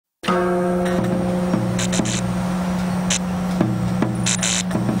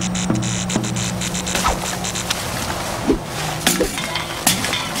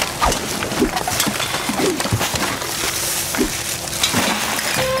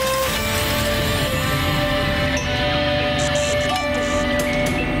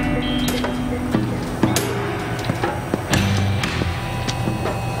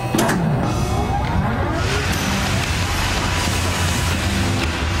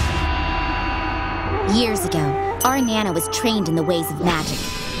Years ago, our Nana was trained in the ways of magic.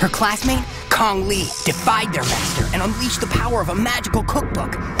 Her classmate, Kong Lee, defied their master and unleashed the power of a magical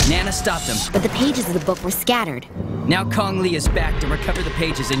cookbook. Nana stopped them. But the pages of the book were scattered. Now Kong Lee is back to recover the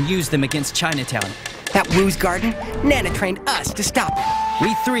pages and use them against Chinatown. At Wu's garden, Nana trained us to stop it.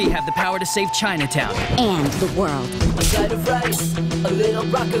 We three have the power to save Chinatown. And the world. A side of rice, a little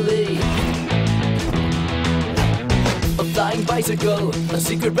broccoli. A flying bicycle, a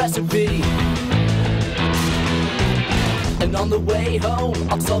secret recipe. And on the way home,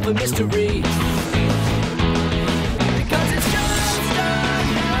 I'll solve a mystery. Because it's just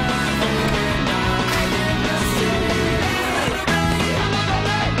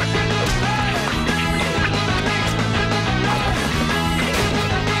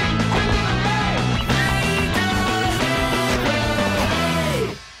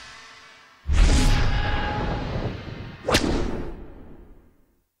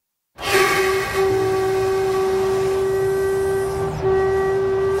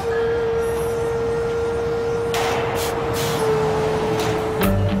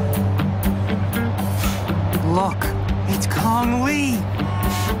Look, it's Kong Lee.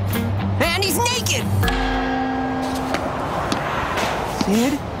 And he's naked!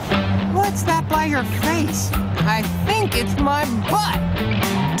 Sid? What's that by your face? I think it's my butt.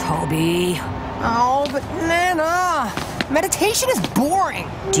 Tobey. Oh, but Nana, meditation is boring.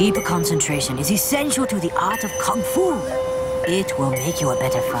 Deep concentration is essential to the art of Kung Fu. It will make you a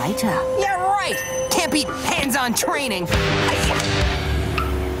better fighter. Yeah, right. Can't beat hands-on training.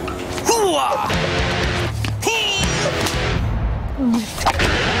 Hoo-ah!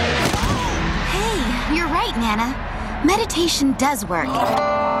 Hey, you're right, Nana. Meditation does work.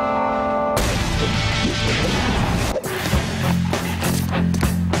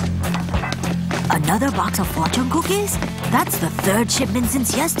 Another box of fortune cookies? That's the third shipment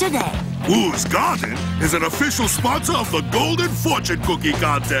since yesterday. Wu's Garden is an official sponsor of the Golden Fortune Cookie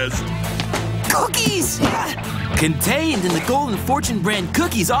Contest. Cookies! Contained in the Golden Fortune brand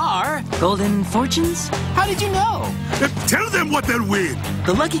cookies are... Golden Fortunes? How did you know? Tell them what they'll win.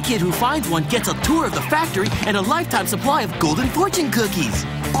 The lucky kid who finds one gets a tour of the factory and a lifetime supply of Golden Fortune cookies.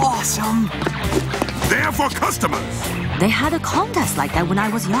 Awesome! They're for customers. They had a contest like that when I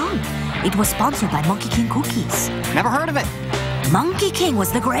was young. It was sponsored by Monkey King Cookies. Never heard of it. Monkey King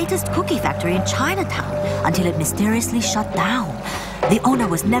was the greatest cookie factory in Chinatown until it mysteriously shut down. The owner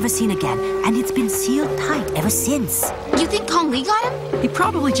was never seen again, and it's been sealed tight ever since. You think Kong Lee got him? He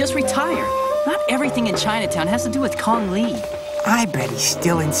probably just retired. Not everything in Chinatown has to do with Kong Lee. I bet he's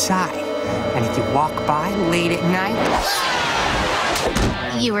still inside. And if you walk by late at night...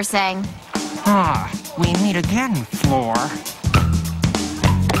 You were saying? We meet again, Floor.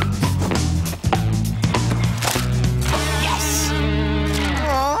 Yes!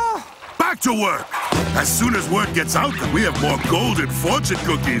 Back to work. As soon as word gets out that we have more Golden Fortune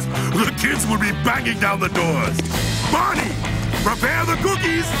cookies, the kids will be banging down the doors. Barney, prepare the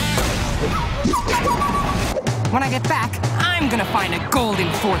cookies. When I get back, I'm gonna find a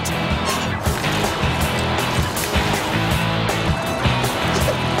Golden Fortune.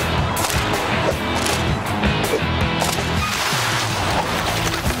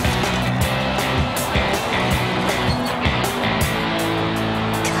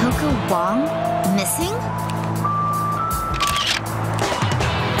 Coco Wong? Missing?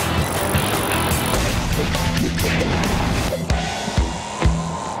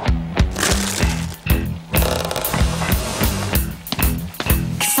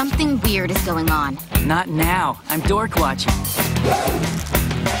 Something weird is going on. Not now. I'm dork watching.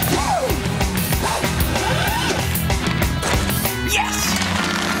 Yes!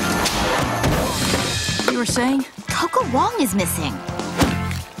 You were saying? Coco Wong is missing.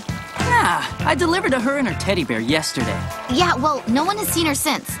 Nah, I delivered to her and her teddy bear yesterday. Yeah, well, no one has seen her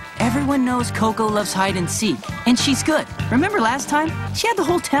since. Everyone knows Coco loves hide and seek, and she's good. Remember last time? She had the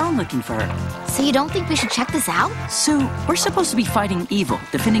whole town looking for her. So you don't think we should check this out? Sue, we're supposed to be fighting evil,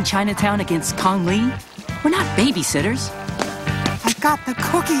 defending Chinatown against Kong Lee. We're not babysitters. I got the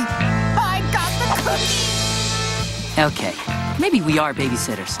cookie! I got the cookie! Okay, maybe we are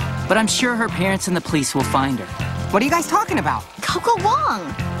babysitters, but I'm sure her parents and the police will find her. What are you guys talking about? Coco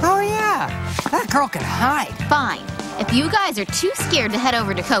Wong! Oh, yeah. That girl can hide. Fine. If you guys are too scared to head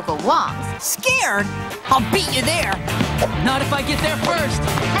over to Coco Wong's... Scared? I'll beat you there. Not if I get there first!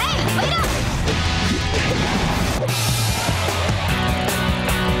 Hey, wait up!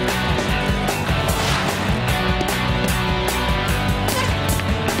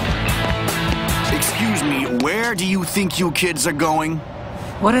 Excuse me, where do you think you kids are going?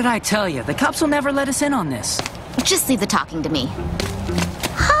 What did I tell you? The cops will never let us in on this. Just leave the talking to me.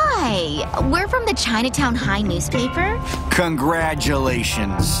 Hi! Hey, we're from the Chinatown High newspaper.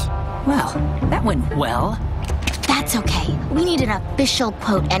 Congratulations. Well, that went well. That's okay. We need an official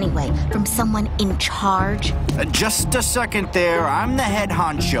quote anyway, from someone in charge. Just a second there. I'm the head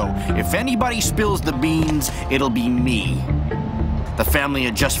honcho. If anybody spills the beans, it'll be me. The family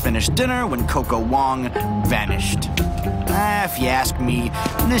had just finished dinner when Coco Wong vanished. If you ask me,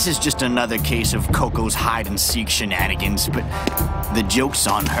 this is just another case of Coco's hide-and-seek shenanigans, but the joke's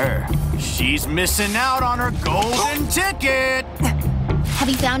on her. She's missing out on her golden ticket! Have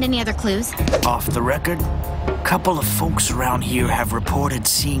you found any other clues? Off the record, a couple of folks around here have reported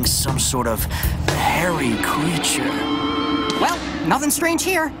seeing some sort of hairy creature. Well, nothing strange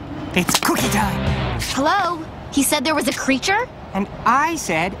here. It's cookie time. Hello? He said there was a creature? And I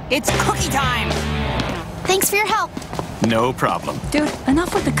said it's cookie time. Thanks for your help. No problem. Dude,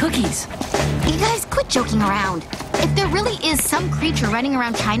 enough with the cookies. You guys quit joking around. If there really is some creature running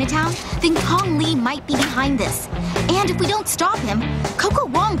around Chinatown, then Kong Lee might be behind this. And if we don't stop him, Coco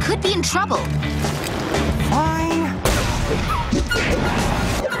Wong could be in trouble. Fine.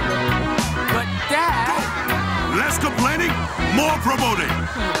 But Dad... Less complaining, more promoting.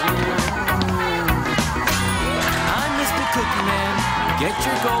 I'm Mr. Cookie Man. Get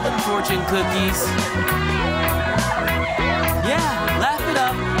your golden fortune cookies. Yeah, laugh it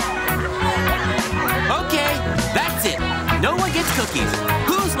up. Okay, that's it. No one gets cookies.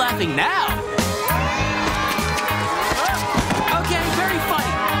 Who's laughing now? Okay, very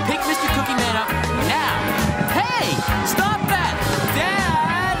funny. Pick Mr. Cookie Man up now. Hey, stop that!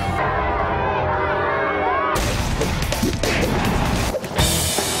 Dad!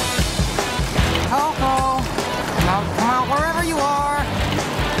 Coco, come out wherever you are.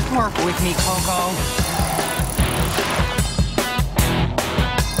 Work with me, Coco.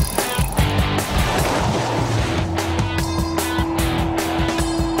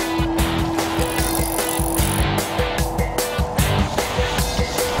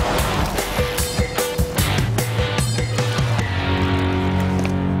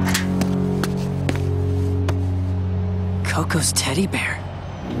 Coco's teddy bear.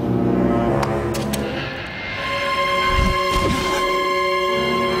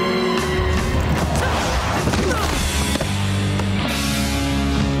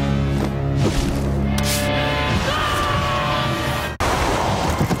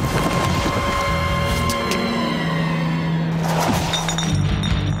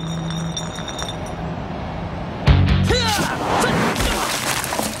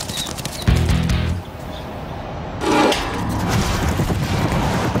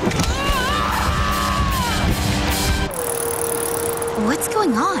 What's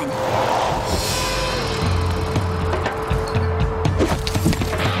going on?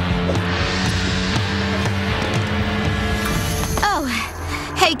 Oh,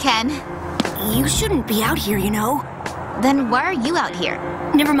 hey, Ken. You shouldn't be out here, you know. Then why are you out here?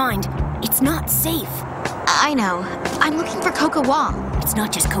 Never mind. It's not safe. I know. I'm looking for Coco Wong. It's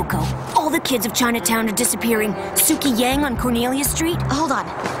not just Coco. All the kids of Chinatown are disappearing. Suki Yang on Cornelia Street. Hold on.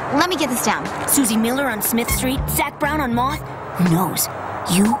 Let me get this down. Susie Miller on Smith Street. Zach Brown on Moth. Who knows?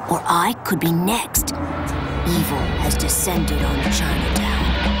 You or I could be next. Evil has descended on Chinatown.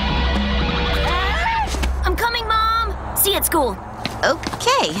 I'm coming, Mom! See you at school.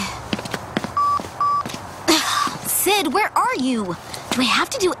 Okay. Sid, where are you? Do I have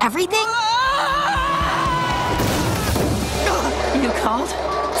to do everything? You called?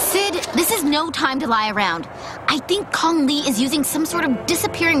 Sid, this is no time to lie around. I think Kong Lee is using some sort of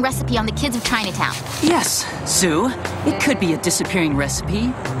disappearing recipe on the kids of Chinatown. Yes, Sue. It could be a disappearing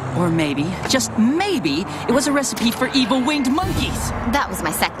recipe. Or maybe, just maybe, it was a recipe for evil winged monkeys. That was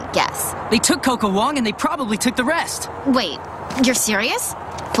my second guess. They took Coco Wong and they probably took the rest. Wait, you're serious?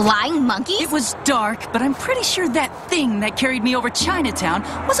 Flying monkeys? It was dark, but I'm pretty sure that thing that carried me over Chinatown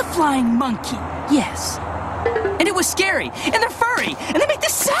was a flying monkey. Yes. And it was scary, and they're furry, and they make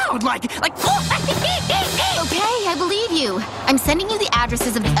this sound like Okay, I believe you. I'm sending you the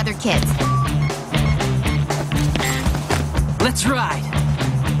addresses of the other kids. Let's ride.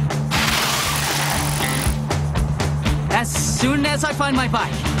 As soon as I find my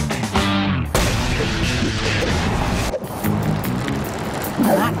bike.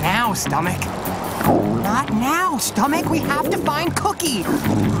 Not now, Stomach. Not now, Stomach. We have to find Cookie.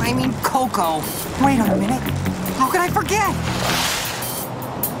 I mean, Coco. Wait a minute. How could I forget?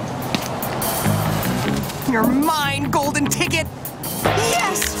 You're mine, golden ticket.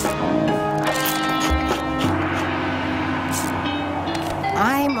 Yes!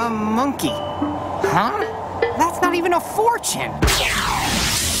 I'm a monkey. Huh? That's not even a fortune.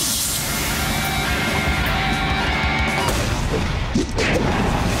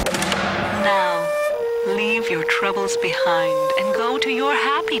 your troubles behind and go to your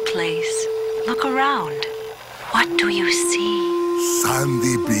happy place. Look around. What do you see?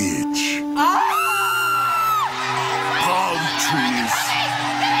 Sandy beach. Palm trees.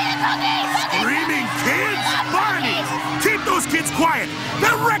 Screaming kids? Barney! Keep those kids quiet!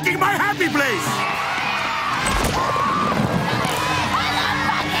 They're wrecking my happy place!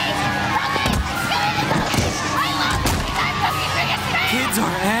 Kids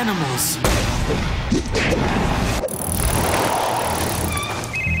are animals.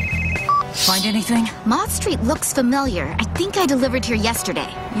 Find anything? Mott Street looks familiar. I think I delivered here yesterday.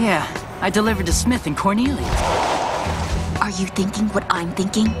 Yeah, I delivered to Smith and Cornelia. Are you thinking what I'm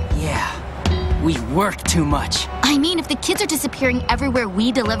thinking? Yeah, we work too much. I mean, if the kids are disappearing everywhere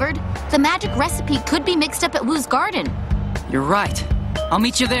we delivered, the magic recipe could be mixed up at Wu's garden. You're right. I'll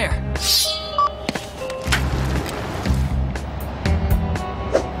meet you there.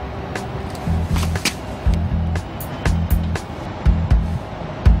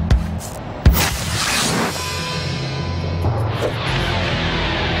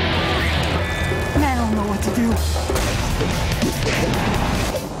 I don't know what to do.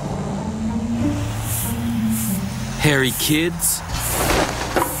 Hairy kids.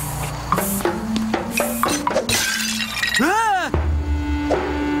 Ah!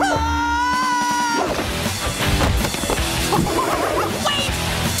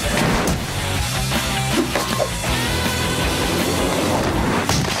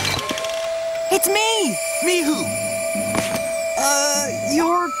 It's me! Me who?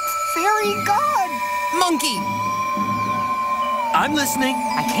 Your fairy god, monkey. I'm listening.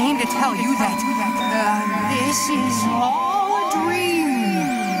 I came to tell you that this is all a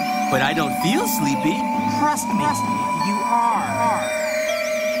dream. But I don't feel sleepy. Trust me, you are.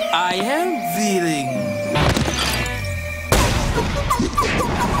 I am feeling...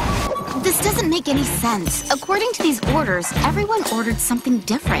 This doesn't make any sense. According to these orders, everyone ordered something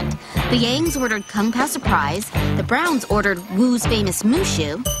different. The Yangs ordered Kung Pao Surprise, the Browns ordered Wu's famous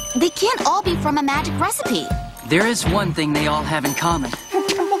Mushu. They can't all be from a magic recipe. There is one thing they all have in common.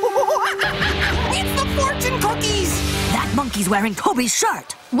 It's the fortune cookies! That monkey's wearing Tobey's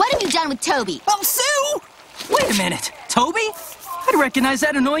shirt. What have you done with Tobey? Oh, Sue! Wait a minute. Toby? I'd recognize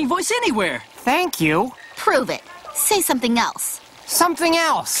that annoying voice anywhere. Thank you. Prove it. Say something else. Something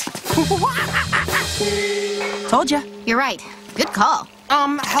else. Told ya. You're right. Good call.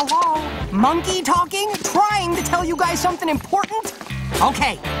 Hello? Monkey talking? Trying to tell you guys something important?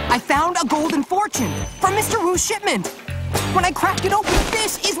 Okay, I found a golden fortune from Mr. Wu's shipment. When I cracked it open,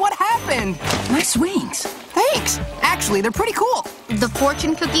 this is what happened. Nice wings. Thanks. Actually, they're pretty cool. The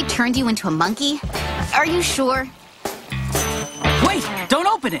fortune cookie turned you into a monkey? Are you sure? Wait, don't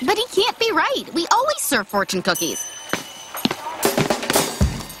open it. But he can't be right. We always serve fortune cookies.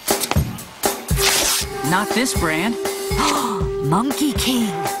 Not this brand. Monkey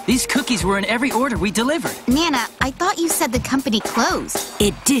King. These cookies were in every order we delivered. Nana, I thought you said the company closed.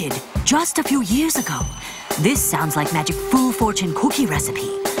 It did, just a few years ago. This sounds like Magic Fu fortune cookie recipe.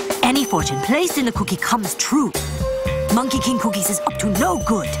 Any fortune placed in the cookie comes true. Monkey King Cookies is up to no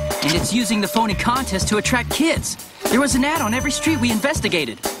good. And it's using the phony contest to attract kids. There was an ad on every street we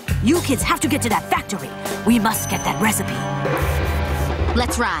investigated. You kids have to get to that factory. We must get that recipe.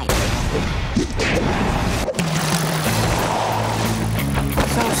 Let's ride.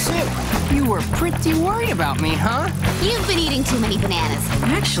 So, Sue, you were pretty worried about me, huh? You've been eating too many bananas.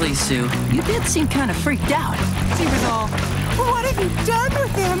 Actually, Sue, you did seem kind of freaked out. She was all, what have you done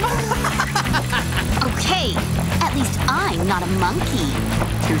with him? Okay, at least I'm not a monkey.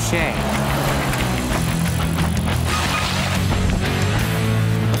 Touché.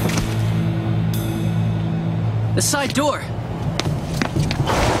 The side door.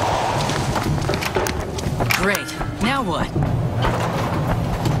 Great. Now what?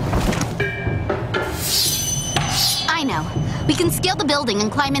 I know. We can scale the building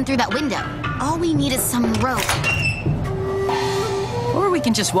and climb in through that window. All we need is some rope. Or we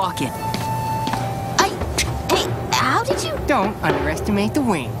can just walk in. Hey, how did you... Don't underestimate the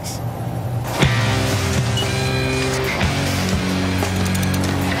wings.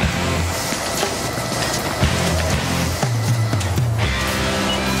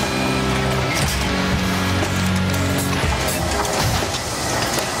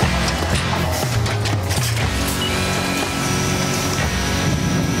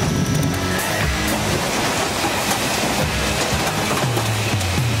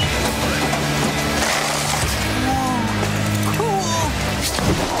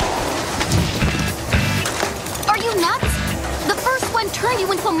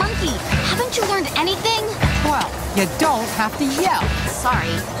 You into a monkey. Haven't you learned anything? Well, you don't have to yell.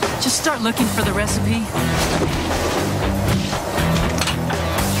 Sorry. Just start looking for the recipe.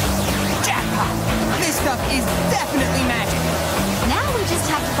 Jackpot! This stuff is definitely magic. Now we just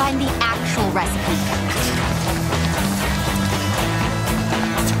have to find the actual recipe.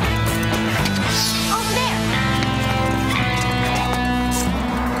 Over there!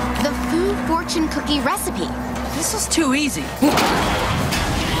 The Food Fortune Cookie recipe. This is too easy.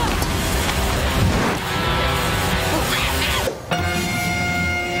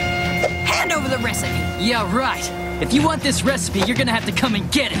 Hand over the recipe. Yeah, right. If you want this recipe, you're gonna have to come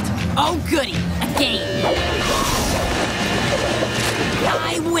and get it. Oh, goody. A game.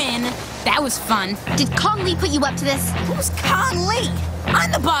 I win. That was fun. Did Kong Lee put you up to this? Who's Kong Lee?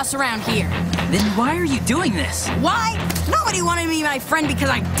 I'm the boss around here. Then why are you doing this? Why? Nobody wanted me my friend because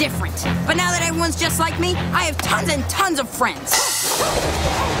I'm different. But now that everyone's just like me, I have tons and tons of friends.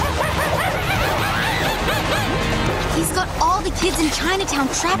 He's got all the kids in Chinatown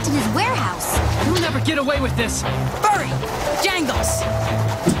trapped in his warehouse. You'll never get away with this. Furry! Jangles!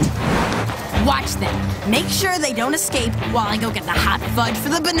 Watch them. Make sure they don't escape while I go get the hot fudge for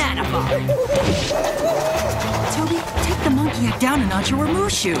the banana bar. Tobey, take the monkey act down a notch or we're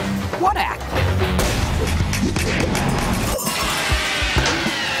Mushu. What act?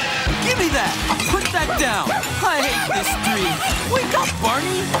 Give me that! Put that down! I hate this dream! Wake up,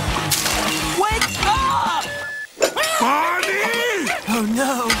 Barney! Wake up! Barney! Oh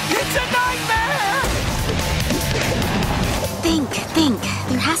no, it's a nightmare! Think.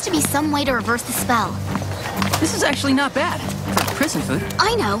 There has to be some way to reverse the spell. This is actually not bad for prison food.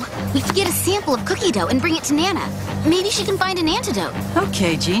 I know. We could get a sample of cookie dough and bring it to Nana. Maybe she can find an antidote.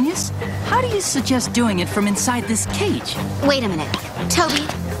 Okay, genius. How do you suggest doing it from inside this cage? Wait a minute. Toby,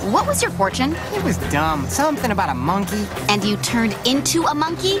 what was your fortune? It was dumb. Something about a monkey. And you turned into a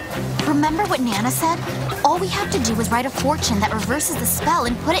monkey? Remember what Nana said? All we have to do is write a fortune that reverses the spell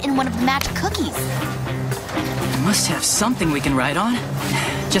and put it in one of the magic cookies. We must have something we can write on.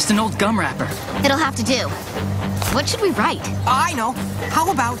 Just an old gum wrapper. It'll have to do. What should we write? I know.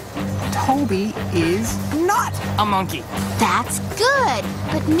 How about Toby is not a monkey? That's good.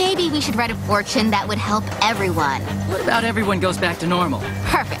 But maybe we should write a fortune that would help everyone. What about everyone goes back to normal?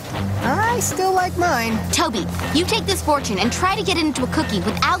 Perfect. I still like mine. Toby, you take this fortune and try to get it into a cookie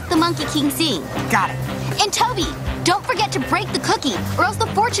without the Monkey King seeing. Got it. And Toby, don't forget to break the cookie or else the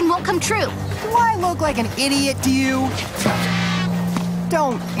fortune won't come true. Do I look like an idiot to you?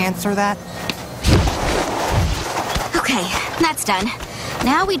 Don't answer that. Okay, that's done.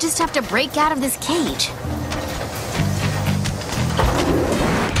 Now we just have to break out of this cage.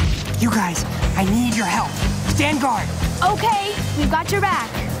 You guys, I need your help. Stand guard. Okay, we've got your back.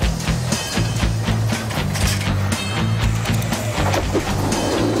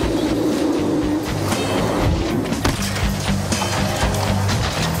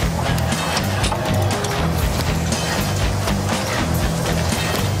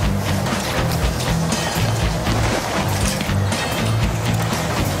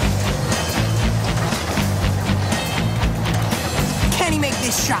 Can he make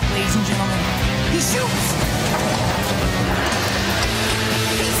this shot, ladies and gentlemen? He shoots!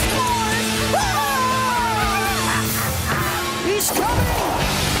 He scores! Ah! He's coming!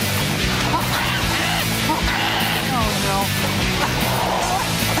 Oh no.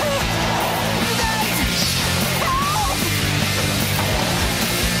 You guys! Help!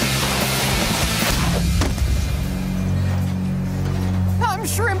 I'm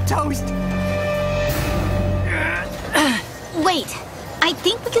shrimp toast! Wait, I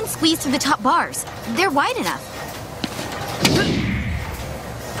think we can squeeze through the top bars. They're wide enough.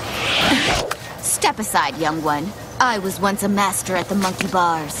 Step aside, young one. I was once a master at the monkey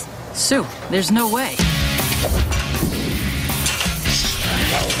bars. Sue, there's no way.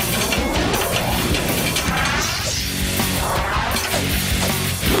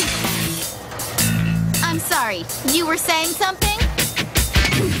 I'm sorry, you were saying something?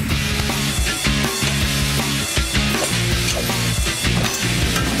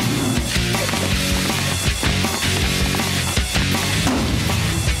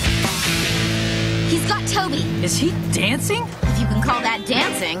 He's got Toby. Is he dancing? If you can call that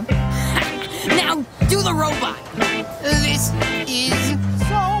dancing. Now, do the robot! This is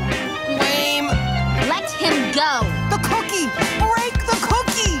so lame. Let him go. The cookie! Break the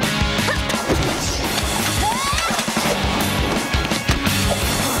cookie!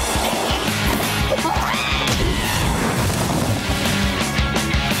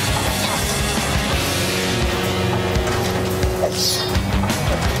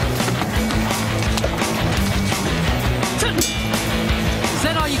 Is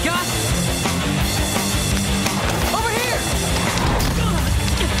that all you got? Over here!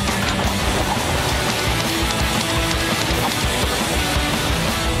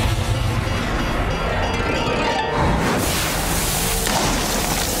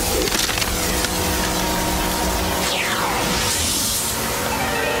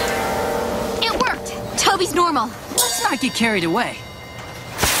 Tobey's normal. Let's not get carried away.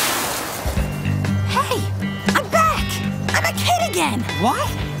 Hey, I'm back! I'm a kid again! What?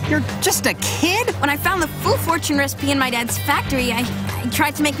 You're just a kid? When I found the Foo Fortune recipe in my dad's factory, I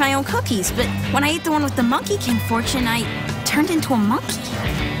tried to make my own cookies, but when I ate the one with the Monkey King fortune, I turned into a monkey.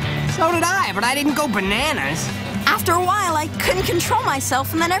 So did I, but I didn't go bananas. After a while, I couldn't control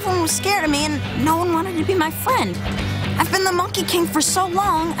myself, and then everyone was scared of me, and no one wanted to be my friend. I've been the Monkey King for so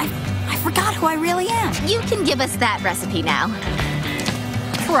long, I forgot who I really am. You can give us that recipe now.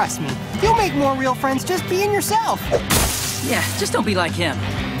 Trust me, you'll make more real friends just being yourself. Yeah, just don't be like him.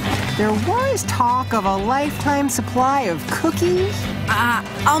 There was talk of a lifetime supply of cookies.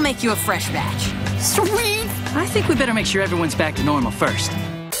 I'll make you a fresh batch. Sweet! I think we better make sure everyone's back to normal first.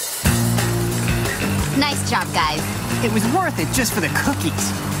 Nice job, guys. It was worth it just for the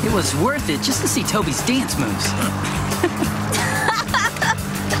cookies. It was worth it just to see Tobey's dance moves.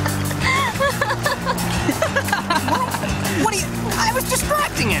 What are you... I was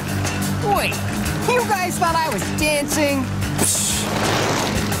distracting him. Wait, you guys thought I was dancing?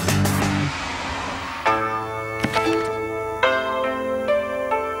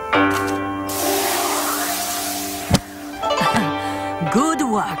 Good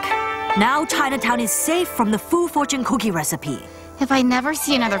work. Now Chinatown is safe from the Foo Fortune cookie recipe. If I never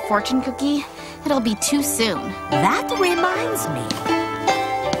see another fortune cookie, it'll be too soon. That reminds me.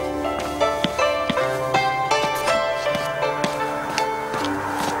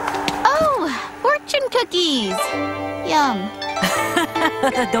 Oh, fortune cookies! Yum.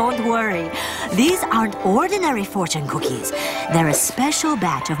 Don't worry. These aren't ordinary fortune cookies. They're a special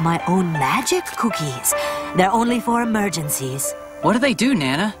batch of my own magic cookies. They're only for emergencies. What do they do,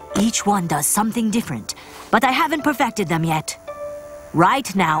 Nana? Each one does something different, but I haven't perfected them yet.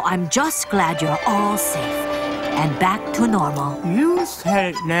 Right now, I'm just glad you're all safe and back to normal. You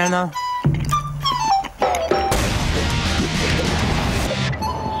said it, Nana.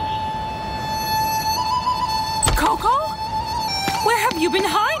 Coco? Where have you been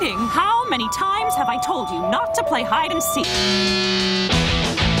hiding? How many times have I told you not to play hide and seek?